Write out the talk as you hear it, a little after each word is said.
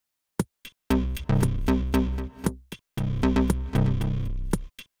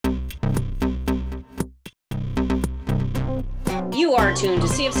You are tuned to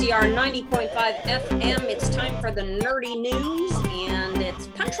CFCR 90.5 FM. It's time for the nerdy news, and it's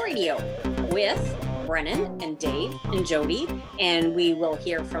Punch Radio with Brennan and Dave and Jody. And we will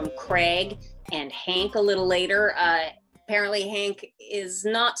hear from Craig and Hank a little later. Apparently, Hank is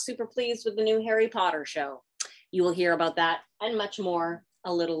not super pleased with the new Harry Potter show. You will hear about that and much more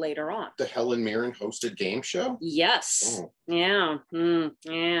a little later on. The Helen Mirren hosted game show? Yes. Oh. Yeah.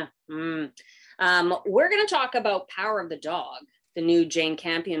 We're going to talk about Power of the Dog, the new Jane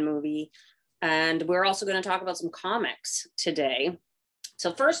Campion movie. And we're also going to talk about some comics today.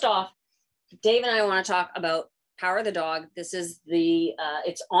 So first off, Dave and I want to talk about Power of the Dog. This is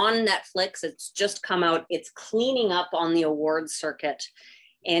it's on Netflix. It's just come out. It's cleaning up on the awards circuit.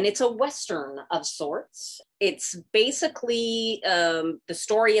 And it's a Western of sorts. It's basically the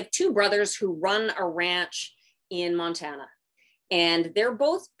story of two brothers who run a ranch in Montana. And they're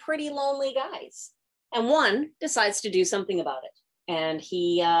both pretty lonely guys. And one decides to do something about it. And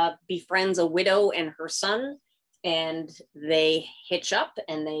he befriends a widow and her son. And they hitch up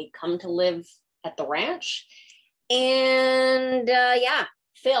and they come to live at the ranch. And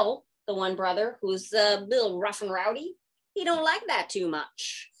Phil, the one brother who's a little rough and rowdy, he don't like that too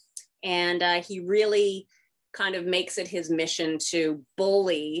much. And he really kind of makes it his mission to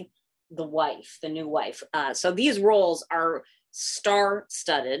bully the wife, the new wife. So these roles are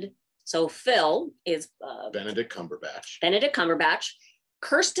star-studded. So Phil is Benedict Cumberbatch.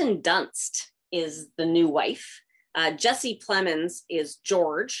 Kirsten Dunst is the new wife. Jesse Plemons is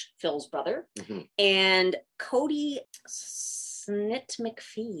George, Phil's brother. Mm-hmm. And Cody Snit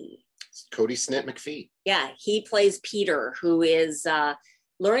McPhee. Yeah, he plays Peter, who is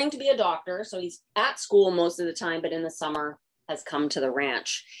learning to be a doctor. So he's at school most of the time, but in the summer has come to the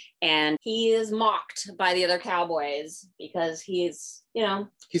ranch. And he is mocked by the other cowboys because he's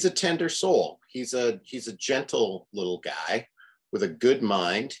a tender soul. He's a gentle little guy with a good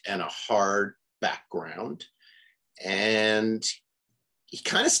mind and a hard background. And he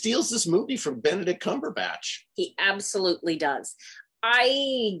kind of steals this movie from Benedict Cumberbatch. He absolutely does.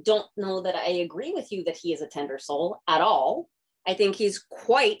 I don't know that I agree with you that he is a tender soul at all. I think he's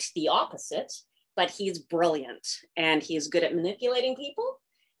quite the opposite, but he's brilliant and he's good at manipulating people.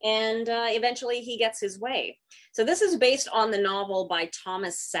 And eventually he gets his way. So this is based on the novel by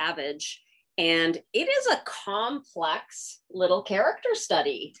Thomas Savage. And it is a complex little character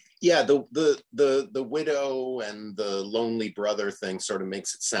study. Yeah, the widow and the lonely brother thing sort of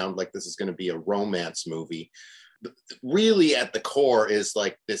makes it sound like this is going to be a romance movie. Really at the core is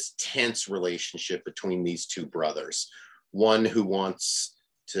like this tense relationship between these two brothers. One who wants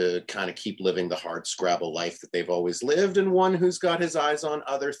to kind of keep living the hard scrabble life that they've always lived, and one who's got his eyes on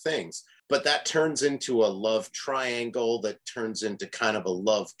other things. But that turns into a love triangle that turns into kind of a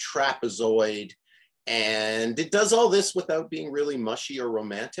love trapezoid. And it does all this without being really mushy or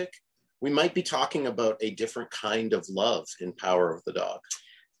romantic. We might be talking about a different kind of love in Power of the Dog.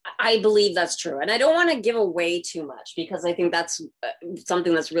 I believe that's true. And I don't want to give away too much because I think that's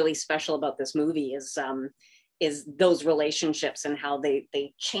something that's really special about this movie is those relationships and how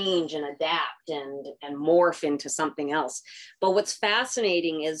they change and adapt and morph into something else. But what's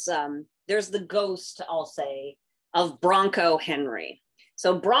fascinating is there's the ghost, I'll say, of Bronco Henry.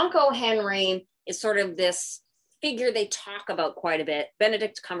 So Bronco Henry is sort of this figure they talk about quite a bit.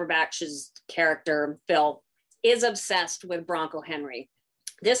 Benedict Cumberbatch's character, Phil, is obsessed with Bronco Henry.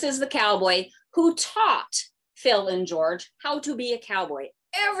 This is the cowboy who taught Phil and George how to be a cowboy.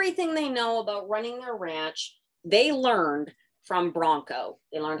 Everything they know about running their ranch, they learned from Bronco.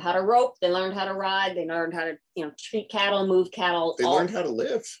 They learned how to rope. They learned how to ride. They learned how to, treat cattle, move cattle. They learned how to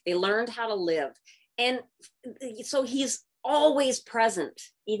live. They learned how to live. And so he's always present,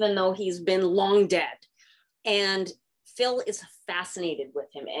 even though he's been long dead. And Phil is fascinated with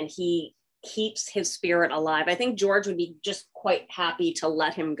him and he keeps his spirit alive. I think George would be just quite happy to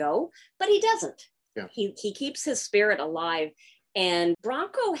let him go, but he doesn't. Yeah. He keeps his spirit alive. And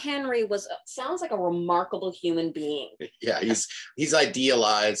Bronco Henry sounds like a remarkable human being. Yeah, he's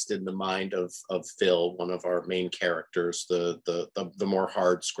idealized in the mind of Phil, one of our main characters, the more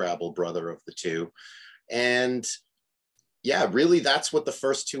hard scrabble brother of the two. And yeah, really that's what the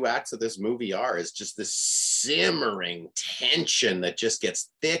first two acts of this movie are, is just this simmering tension that just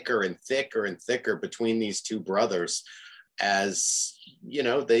gets thicker and thicker and thicker between these two brothers as,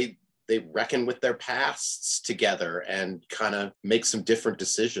 they reckon with their pasts together and kind of make some different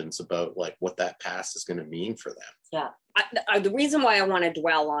decisions about like what that past is going to mean for them. Yeah. The reason why I want to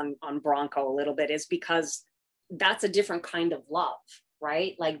dwell on Bronco a little bit is because that's a different kind of love.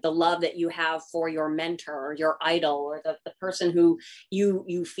 right? Like the love that you have for your mentor or your idol or the person who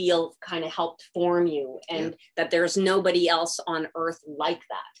you feel kind of helped form you, and that there's nobody else on earth like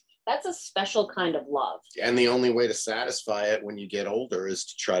that. That's a special kind of love. And the only way to satisfy it when you get older is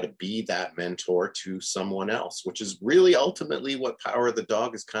to try to be that mentor to someone else, which is really ultimately what Power of the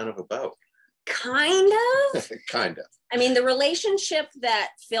Dog is kind of about. Kind of. Kind of. I mean, the relationship that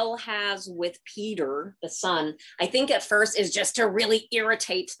Phil has with Peter, the son, I think at first is just to really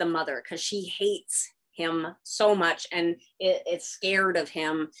irritate the mother because she hates him so much and is scared of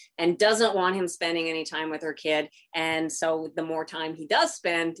him and doesn't want him spending any time with her kid. And so the more time he does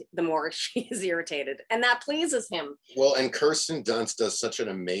spend, the more she is irritated. And that pleases him. Well, and Kirsten Dunst does such an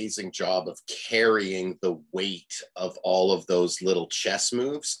amazing job of carrying the weight of all of those little chess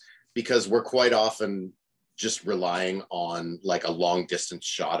moves, because we're quite often just relying on like a long distance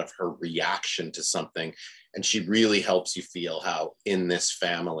shot of her reaction to something. And she really helps you feel how in this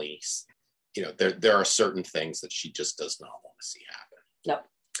family, you know, there are certain things that she just does not want to see happen.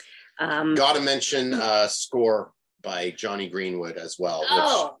 Nope. Got to mention score by Johnny Greenwood as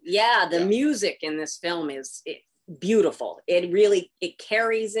well. The music in this film is beautiful. It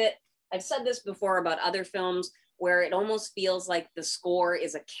carries it. I've said this before about other films where it almost feels like the score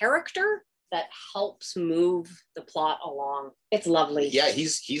is a character that helps move the plot along. It's lovely. Yeah,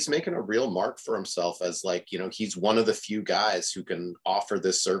 he's making a real mark for himself as, like, you know, he's one of the few guys who can offer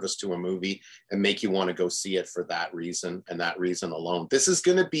this service to a movie and make you want to go see it for that reason and that reason alone. This is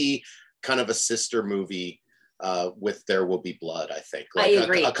going to be kind of a sister movie with There Will Be Blood, I think. Like, I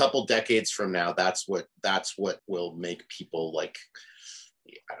agree. A couple decades from now, that's what will make people like,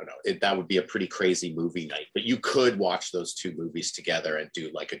 I don't know, that would be a pretty crazy movie night, but you could watch those two movies together and do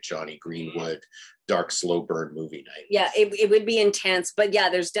like a Johnny Greenwood dark slow burn movie night. Yeah, it would be intense, but yeah,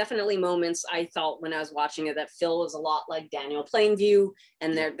 there's definitely moments I felt when I was watching it that Phil was a lot like Daniel Plainview,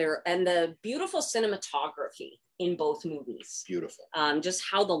 and and the beautiful cinematography in both movies. Beautiful. Just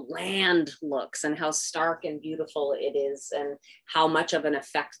how the land looks and how stark and beautiful it is, and how much of an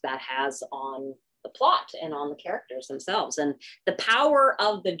effect that has on the plot and on the characters themselves. And The Power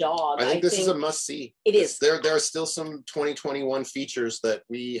of the Dog, I think this is a must see. It is. There are still some 2021 features that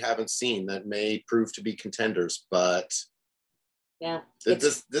we haven't seen that may prove to be contenders, but yeah,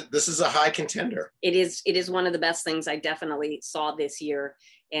 this is a high contender. It is one of the best things I definitely saw this year.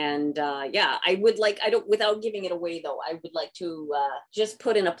 And without giving it away though, I would like to just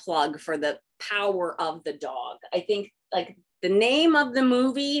put in a plug for The Power of the Dog. I think like the name of the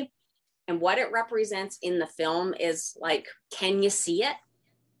movie and what it represents in the film is like, can you see it?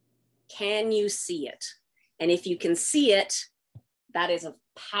 Can you see it? And if you can see it, that is a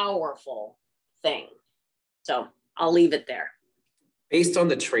powerful thing. So I'll leave it there. Based on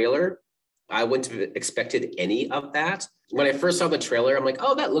the trailer, I wouldn't have expected any of that. When I first saw the trailer, I'm like,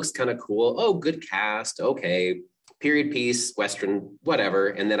 oh, that looks kind of cool. Oh, good cast. Okay. Period piece, Western, whatever.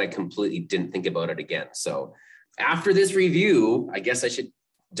 And then I completely didn't think about it again. So after this review, I guess I should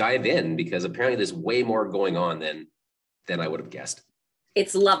dive in, because apparently there's way more going on than I would have guessed.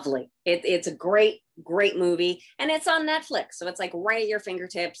 It's lovely. It's a great movie, and it's on Netflix, so it's like right at your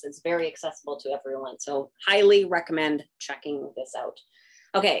fingertips. It's very accessible to everyone, so highly recommend checking this out.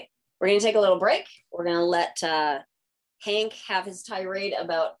 Okay, we're gonna take a little break. We're gonna let Hank have his tirade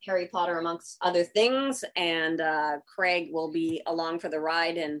about Harry Potter amongst other things, and Craig will be along for the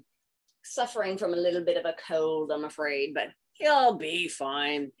ride and suffering from a little bit of a cold, I'm afraid, but he'll be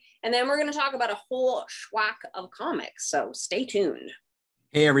fine. And then we're going to talk about a whole schwack of comics, so stay tuned.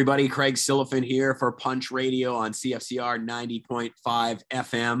 Hey everybody, Craig Silliphant here for Punch Radio on CFCR 90.5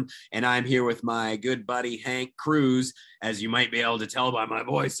 FM, and I'm here with my good buddy Hank Cruz. As you might be able to tell by my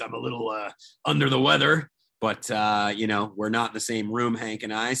voice, I'm a little under the weather, but we're not in the same room, Hank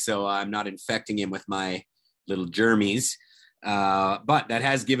and I, so I'm not infecting him with my little germies. But that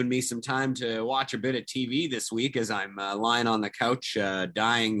has given me some time to watch a bit of TV this week as I'm lying on the couch,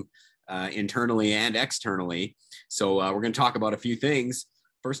 dying internally and externally. So we're going to talk about a few things.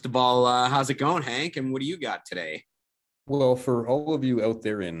 First of all, how's it going, Hank? And what do you got today? Well, for all of you out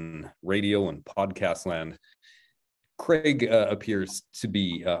there in radio and podcast land, Craig appears to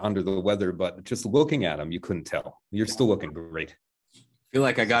be under the weather, but just looking at him, you couldn't tell. You're still looking great. I feel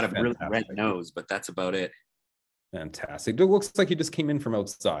like I got a really red nose, but that's about it. Fantastic. It looks like you just came in from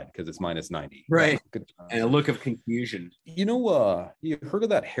outside because it's minus 90. Right. Good. And a look of confusion. You know, you heard of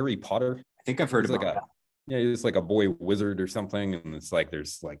that Harry Potter? I think I've heard about that. Yeah, it's like a boy wizard or something. And it's like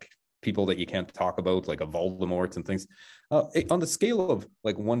there's like people that you can't talk about, like a Voldemort and things. On the scale of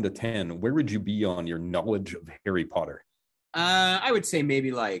like 1 to 10, where would you be on your knowledge of Harry Potter? I would say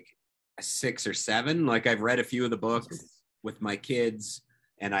maybe like a 6 or 7. Like I've read a few of the books. with my kids,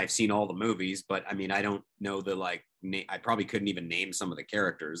 and I've seen all the movies, but I mean, I don't know the like. I probably couldn't even name some of the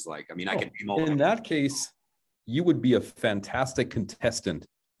characters. Like, I mean, I can name all. In that case, you would be a fantastic contestant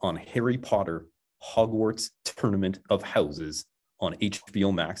on Harry Potter Hogwarts Tournament of Houses on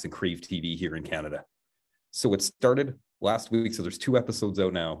HBO Max and Crave TV here in Canada. So it started last week, so there's 2 episodes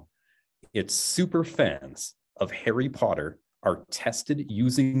out now. It's super fans of Harry Potter are tested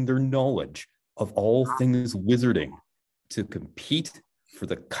using their knowledge of all things wizarding to compete for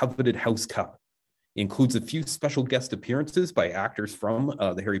the coveted House Cup. Includes a few special guest appearances by actors from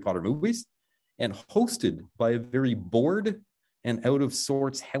the Harry Potter movies, and hosted by a very bored and out of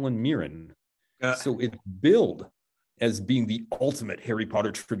sorts Helen Mirren. So it's billed as being the ultimate Harry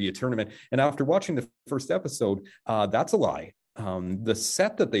Potter trivia tournament. And after watching the first episode, that's a lie. The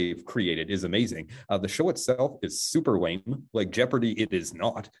set that they've created is amazing. The show itself is super lame. Like Jeopardy, it is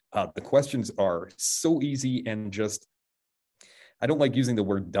not. The questions are so easy and just, I don't like using the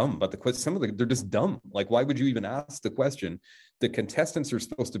word dumb, but they're just dumb. Like, why would you even ask the question? The contestants are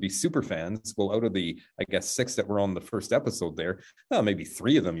supposed to be super fans. Well, out of the, I guess, 6 that were on the first episode there, maybe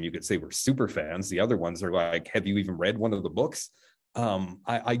 3 of them you could say were super fans. The other ones are like, have you even read one of the books?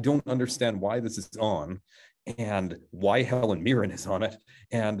 I don't understand why this is on, and why Helen Mirren is on it,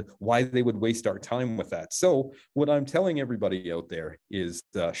 and why they would waste our time with that. So what I'm telling everybody out there is,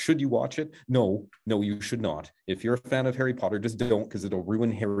 should you watch it? No, you should not. If you're a fan of Harry Potter, just don't, because it'll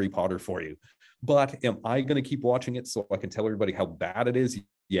ruin Harry Potter for you. But am I going to keep watching it so I can tell everybody how bad it is?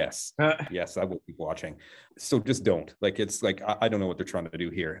 Yes. Yes, I will keep watching. So just don't. Like, it's like, I don't know what they're trying to do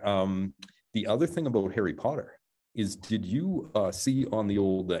here. The other thing about Harry Potter is, did you see on the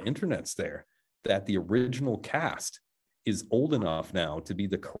old internets there that the original cast is old enough now to be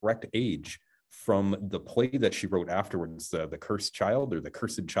the correct age from the play that she wrote afterwards, the Cursed Child, or the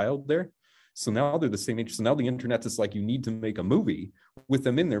Cursed Child there? So now they're the same age. So now the internet is like, you need to make a movie with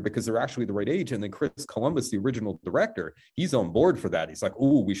them in there because they're actually the right age. And then Chris Columbus, the original director, he's on board for that. He's like,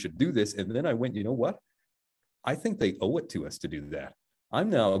 oh, we should do this. And then I went, you know what? I think they owe it to us to do that. I'm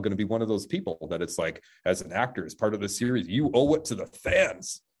now going to be one of those people that it's like, as an actor, as part of the series, you owe it to the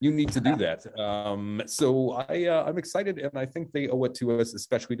fans. You need to do that. So I'm excited, and I think they owe it to us,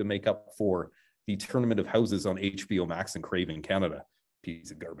 especially to make up for the Tournament of Houses on HBO Max and Crave in Canada.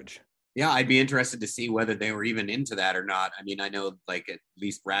 Piece of garbage. Yeah, I'd be interested to see whether they were even into that or not. I mean, I know like at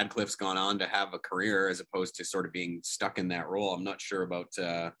least Radcliffe's gone on to have a career as opposed to sort of being stuck in that role. I'm not sure about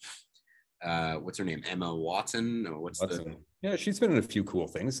what's her name, Emma Watson, or yeah, she's been in a few cool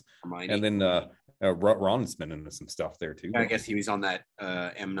things. Hermione. And then Ron's been into some stuff there too. I guess he was on that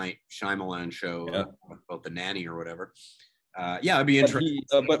M. Night Shyamalan show about the nanny or whatever. It'd be interesting.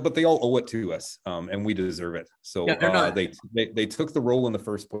 But they all owe it to us, and we deserve it. So they took the role in the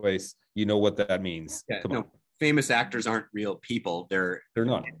first place. You know what that means. Come on. Famous actors aren't real people. They're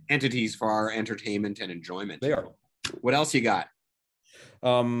not entities for our entertainment and enjoyment. They are. What else you got?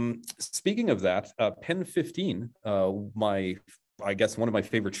 Speaking of that, Pen 15, I guess one of my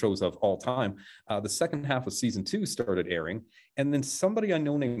favorite shows of all time, the second half of season 2 started airing, and then somebody I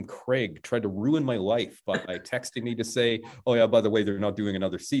know named Craig tried to ruin my life by texting me to say, oh yeah, by the way, they're not doing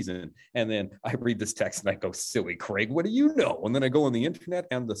another season. And then I read this text and I go, silly Craig, what do you know? And then I go on the internet,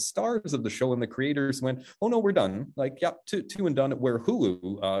 and the stars of the show and the creators went, oh no, we're done. Like, yeah, two and done. Where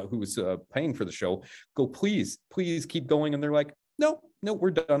Hulu, who was paying for the show, go, please keep going. And they're like, no,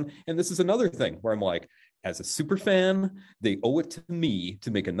 we're done. And this is another thing where I'm like, as a super fan, they owe it to me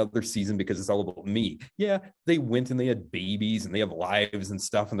to make another season because it's all about me. Yeah, they went and they had babies and they have lives and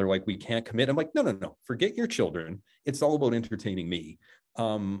stuff, and they're like, we can't commit. I'm like, no, forget your children. It's all about entertaining me.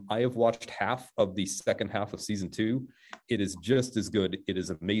 I have watched half of the second half of season 2. It is just as good. It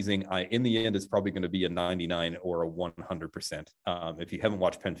is amazing. In the end, it's probably going to be a 99 or a 100%. If you haven't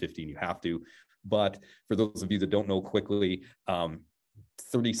watched Pen 15, you have to. But for those of you that don't know, quickly,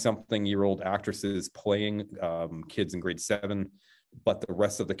 30-something-year-old actresses playing kids in grade 7, but the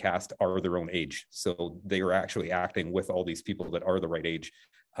rest of the cast are their own age. So they are actually acting with all these people that are the right age.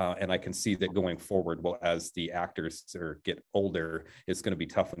 And I can see that going forward, well, as the actors get older, it's going to be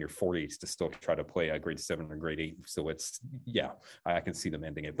tough in your 40s to still try to play a grade 7 or grade 8. So I can see them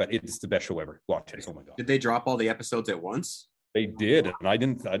ending it, but it's the best show ever. Watch it. Oh my God. Did they drop all the episodes at once? They did, and I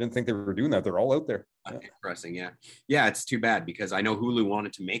didn't think they were doing that. They're all out there. Interesting, yeah. It's too bad because I know Hulu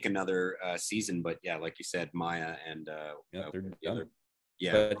wanted to make another season, but yeah, like you said, Maya and they're done.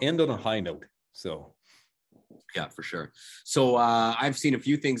 Yeah, but end on a high note. So yeah, for sure. So I've seen a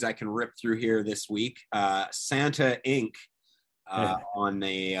few things I can rip through here this week. Santa Inc.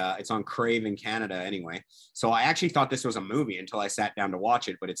 it's on Crave in Canada anyway. So I actually thought this was a movie until I sat down to watch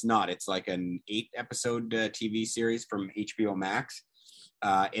it, but it's not. It's like an 8-episode TV series from HBO Max.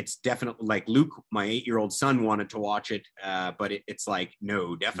 It's definitely like Luke, my 8-year-old son, wanted to watch it, but it's like,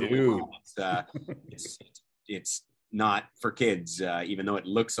 no, definitely not. It's not for kids, even though it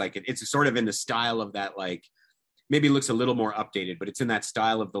looks like it. It's sort of in the style of that, like, maybe it looks a little more updated, but it's in that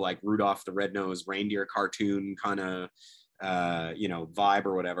style of the like Rudolph the Red-Nosed Reindeer cartoon kind of vibe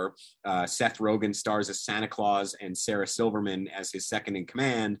or whatever. Seth Rogen stars as Santa Claus and Sarah Silverman as his second in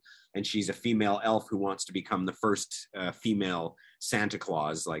command, and she's a female elf who wants to become the first female Santa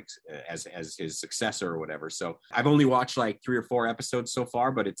Claus, like as his successor or whatever. So I've only watched like 3 or 4 episodes so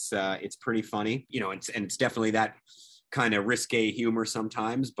far, but it's pretty funny, it's definitely that kind of risque humor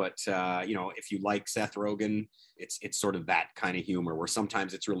sometimes, but if you like Seth Rogen, it's sort of that kind of humor where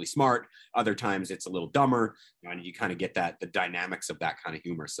sometimes it's really smart, other times it's a little dumber, and you kind of get the dynamics of that kind of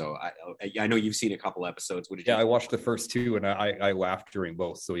humor. So I know you've seen a couple episodes. What did you? I watched the first 2 and I laughed during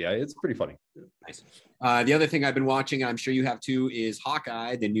both. So yeah, it's pretty funny. Nice. The other thing I've been watching, and I'm sure you have too, is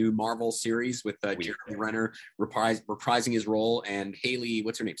Hawkeye, the new Marvel series with Jeremy Renner reprising his role, and Haley,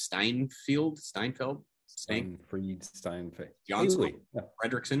 what's her name? Steinfeld.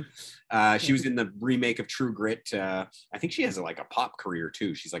 Fredrickson. She was in the remake of True Grit. I think she has a pop career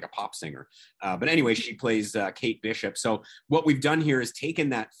too. She's like a pop singer. But anyway, she plays Kate Bishop. So what we've done here is taken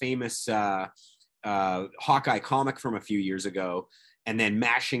that famous Hawkeye comic from a few years ago and then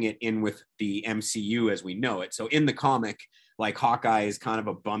mashing it in with the MCU as we know it. So in the comic, like, Hawkeye is kind of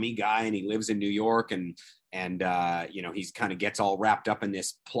a bummy guy and he lives in New York, and he's kind of gets all wrapped up in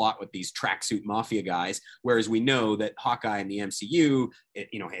this plot with these tracksuit mafia guys. Whereas we know that Hawkeye in the MCU,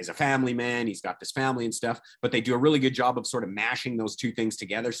 is a family man. He's got this family and stuff, but they do a really good job of sort of mashing those two things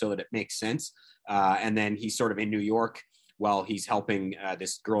together so that it makes sense. And then he's sort of in New York while he's helping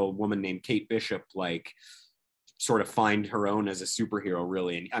this woman named Kate Bishop, like, sort of find her own as a superhero,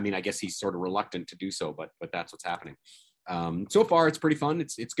 really. And I mean, I guess he's sort of reluctant to do so, but that's what's happening. So far it's pretty fun.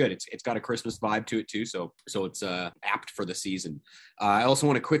 It's good. It's got a Christmas vibe to it too. So it's apt for the season. I also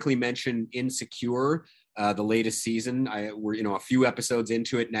want to quickly mention Insecure, the latest season. We're a few episodes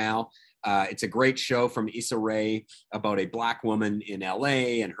into it now. It's a great show from Issa Rae about a Black woman in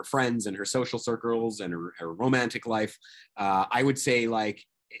LA and her friends and her social circles and her romantic life. I would say, like,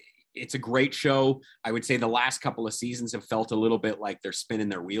 it's a great show. I would say the last couple of seasons have felt a little bit like they're spinning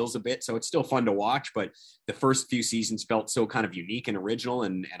their wheels a bit. So it's still fun to watch, but the first few seasons felt so kind of unique and original.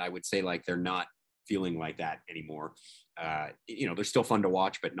 And I would say, like, they're not feeling like that anymore. They're still fun to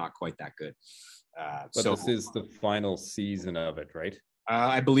watch, but not quite that good. But this is the final season of it, right?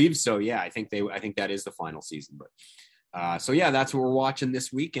 I believe so. Yeah, I think that is the final season, but so yeah, that's what we're watching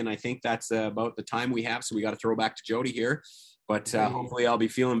this week. And I think that's about the time we have. So we got to throw back to Jody here. But hopefully I'll be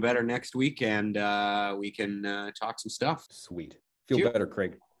feeling better next week, and we can talk some stuff. Sweet. Feel better,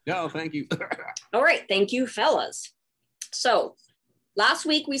 Craig. No, thank you. All right. Thank you, fellas. So last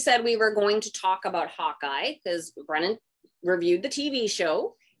week we said we were going to talk about Hawkeye because Brennan reviewed the TV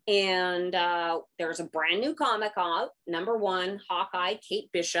show, and there's a brand new comic out, #1, Hawkeye, Kate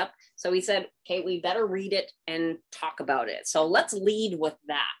Bishop. So we said, okay, we better read it and talk about it. So let's lead with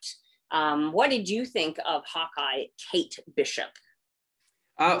that. What did you think of Hawkeye, Kate Bishop?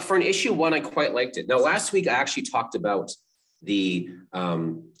 For an issue 1, I quite liked it. Now, last week I actually talked about the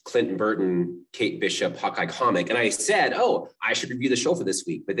Clinton Burton, Kate Bishop, Hawkeye comic, and I said, I should review the show for this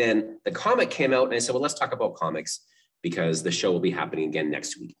week. But then the comic came out, and I said, well, let's talk about comics because the show will be happening again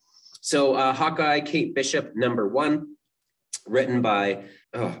next week. So Hawkeye, Kate Bishop, #1, written by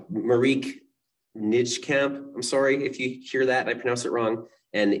Marieke Nijkamp. I'm sorry if you hear that and I pronounce it wrong.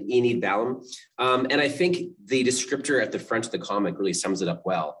 And Enid Ballum. And I think the descriptor at the front of the comic really sums it up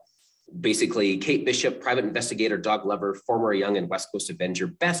well. Basically, Kate Bishop, private investigator, dog lover, former Young and West Coast Avenger,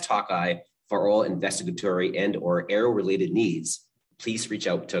 best Hawkeye for all investigatory and or Arrow-related needs. Please reach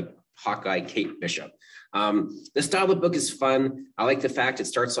out to Hawkeye Kate Bishop. The style of the book is fun. I like the fact it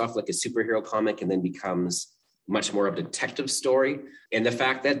starts off like a superhero comic and then becomes much more of a detective story. And the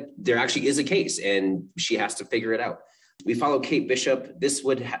fact that there actually is a case and she has to figure it out. We follow Kate Bishop. This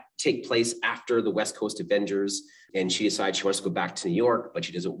would take place after the West Coast Avengers, and she decides she wants to go back to New York, but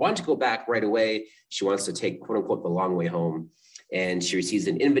she doesn't want to go back right away. She wants to take, quote unquote, the long way home. And she receives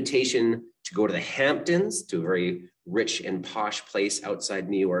an invitation to go to the Hamptons, to a very rich and posh place outside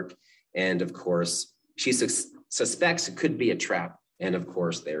New York. And of course, she suspects it could be a trap. And of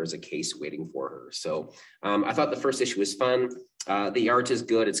course, there's a case waiting for her. So I thought the first issue was fun. The art is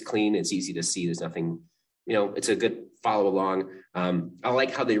good. It's clean. It's easy to see. There's nothing, it's a good follow along. I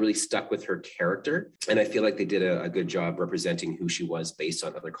like how they really stuck with her character. And I feel like they did a good job representing who she was based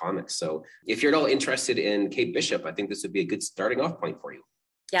on other comics. So if you're at all interested in Kate Bishop, I think this would be a good starting off point for you.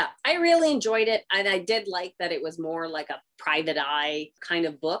 Yeah, I really enjoyed it. And I did like that it was more like a private eye kind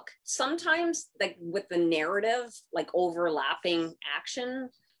of book. Sometimes, like with the narrative, like overlapping action,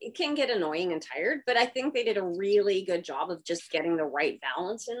 it can get annoying and tired. But I think they did a really good job of just getting the right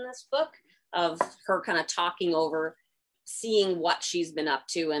balance in this book of her kind of talking over, seeing what she's been up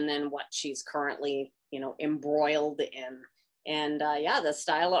to, and then what she's currently, embroiled in. And the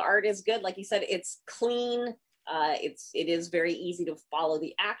style of art is good. Like you said, it's clean. It is very easy to follow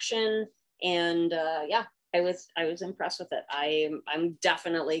the action, and I was impressed with it. I'm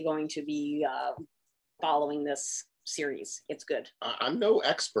definitely going to be following this series. It's good. I'm no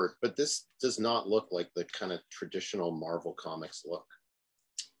expert, but this does not look like the kind of traditional Marvel Comics look.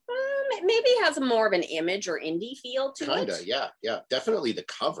 Maybe it has more of an image or indie feel to it. Kinda, yeah. Definitely the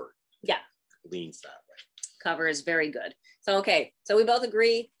cover. Yeah, leans that way. Cover is very good. So we both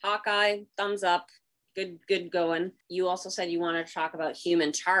agree. Hawkeye, thumbs up. Good going. You also said you wanted to talk about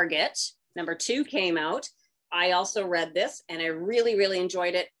Human Target. Number 2 came out. I also read this and I really, really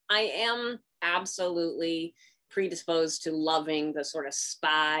enjoyed it. I am absolutely predisposed to loving the sort of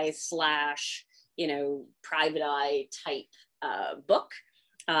spy / private eye type book.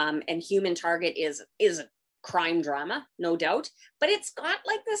 And Human Target is a crime drama, no doubt, but it's got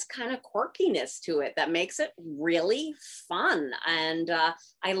like this kind of quirkiness to it that makes it really fun. And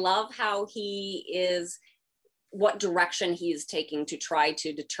I love how what direction he's taking to try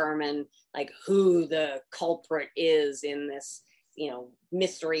to determine like who the culprit is in this,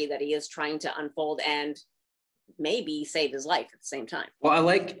 mystery that he is trying to unfold and maybe save his life at the same time. Well,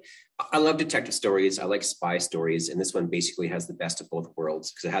 I love detective stories. I like spy stories. And this one basically has the best of both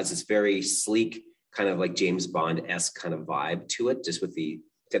worlds because it has this very sleek, kind of like James Bond-esque kind of vibe to it, just with the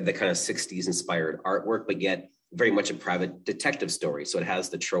kind of 60s inspired artwork, but yet very much a private detective story. So it has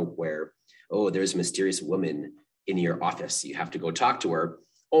the trope where, there's a mysterious woman in your office. You have to go talk to her.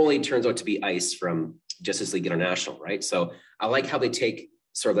 Only turns out to be Ice from Justice League International, right? So I like how they take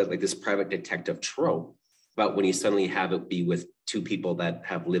sort of like this private detective trope, but when you suddenly have it be with two people that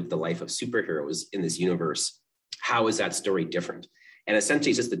have lived the life of superheroes in this universe, how is that story different? And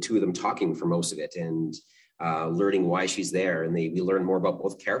essentially it's just the two of them talking for most of it and learning why she's there. And we learn more about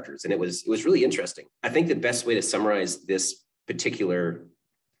both characters. And it was really interesting. I think the best way to summarize this particular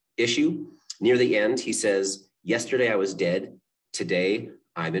issue, near the end, he says, "Yesterday I was dead. Today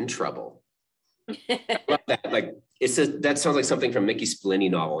I'm in trouble." I love that. Like, that sounds like something from Mickey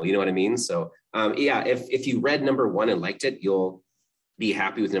Spillane novel. You know what I mean? So if you read number 1 and liked it, you'll be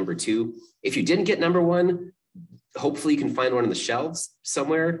happy with number 2. If you didn't get number 1, hopefully you can find one on the shelves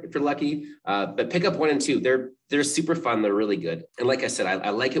somewhere if you're lucky. But pick up 1 and 2. They're super fun. They're really good. And like I said, I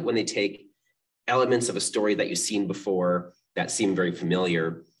like it when they take elements of a story that you've seen before that seem very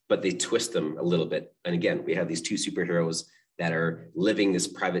familiar, but they twist them a little bit. And again, we have these two superheroes that are living this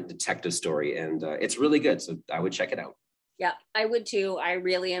private detective story, and it's really good. So I would check it out. Yeah, I would too. I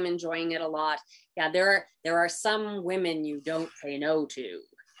really am enjoying it a lot. Yeah, there are some women you don't say no to,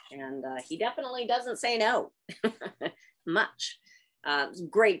 and he definitely doesn't say no much.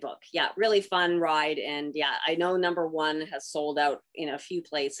 Great book. Yeah, really fun ride. And yeah, I know number 1 has sold out in a few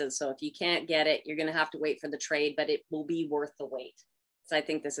places. So if you can't get it, you're going to have to wait for the trade, but it will be worth the wait. So I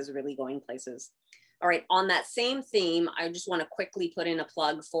think this is really going places. All right, on that same theme, I just want to quickly put in a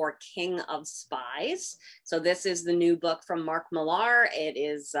plug for King of Spies. So this is the new book from Mark Millar. It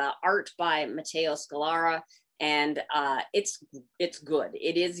is art by Matteo Scalera, and it's good.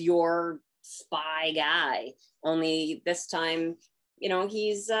 It is your spy guy, only this time,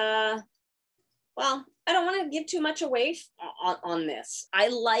 he's, I don't want to give too much away on this. I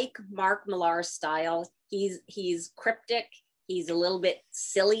like Mark Millar's style. He's cryptic. He's a little bit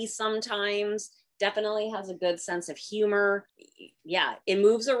silly sometimes. Definitely has a good sense of humor. Yeah, it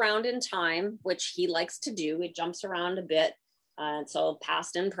moves around in time, which he likes to do. It jumps around a bit. So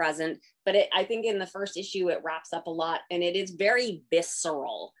past and present. But I think in the first issue, it wraps up a lot. And it is very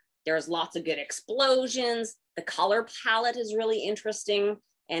visceral. There's lots of good explosions. The color palette is really interesting.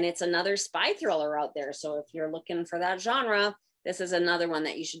 And it's another spy thriller out there. So if you're looking for that genre, this is another one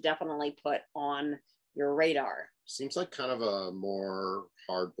that you should definitely put on your radar. Seems like kind of a more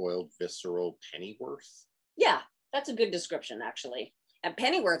hard-boiled, visceral Pennyworth. Yeah, that's a good description, actually. And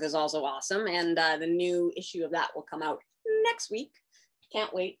Pennyworth is also awesome, and the new issue of that will come out next week.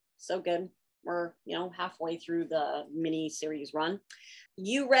 Can't wait. So good. We're, halfway through the mini-series run.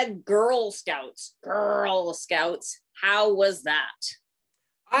 You read Girl Scouts. Girl Scouts. How was that?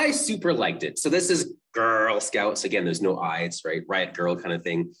 I super liked it. So this is Girl Scouts. Again, there's no I, it's right, Riot Girl kind of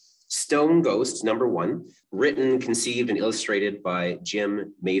thing. Stone Ghost, #1, written, conceived, and illustrated by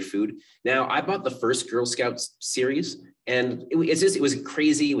Jim Mayfood. Now, I bought the first Girl Scouts series, and it was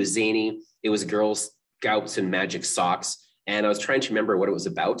crazy, it was zany, it was Girl Scouts and magic socks, and I was trying to remember what it was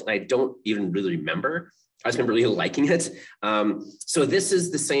about, and I don't even really remember. I just remember really liking it. So this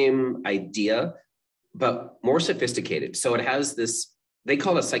is the same idea, but more sophisticated. So it has this, they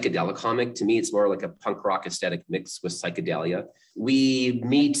call it a psychedelic comic. To me, it's more like a punk rock aesthetic mixed with psychedelia. We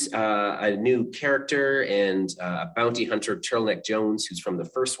meet a new character and a bounty hunter, Turtleneck Jones, who's from the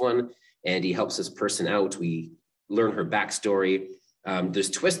first one, and he helps this person out. We learn her backstory.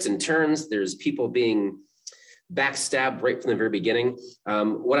 There's twists and turns. There's people being backstabbed right from the very beginning.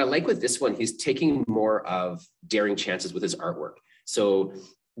 What I like with this one, he's taking more of daring chances with his artwork. So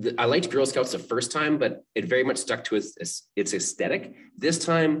I liked Girl Scouts the first time, but it very much stuck to its aesthetic. This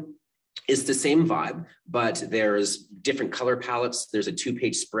time, it's the same vibe, but there's different color palettes. There's a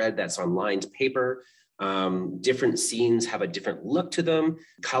 2-page spread that's on lined paper. Different scenes have a different look to them.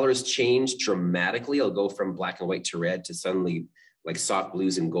 Colors change dramatically. It'll go from black and white to red to suddenly like soft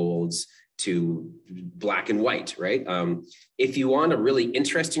blues and golds to black and white, right? If you want a really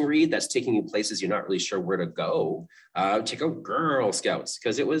interesting read that's taking you places you're not really sure where to go, check out Girl Scouts,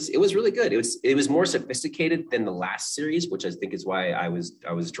 because it was really good. It was more sophisticated than the last series, which I think is why I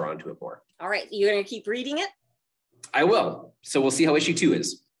was drawn to it more. All right, you're gonna keep reading it? I will. So we'll see how issue 2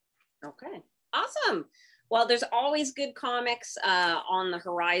 is. Okay, awesome. Well, there's always good comics on the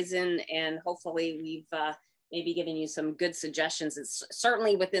horizon, and hopefully we've maybe giving you some good suggestions. It's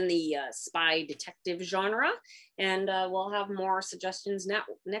certainly within the spy detective genre, and we'll have more suggestions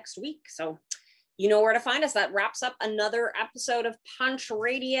next week. So you know where to find us. That wraps up another episode of Punch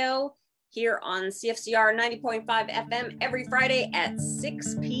Radio here on CFCR 90.5 FM every Friday at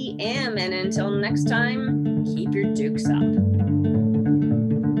 6 p.m. And until next time, keep your dukes up.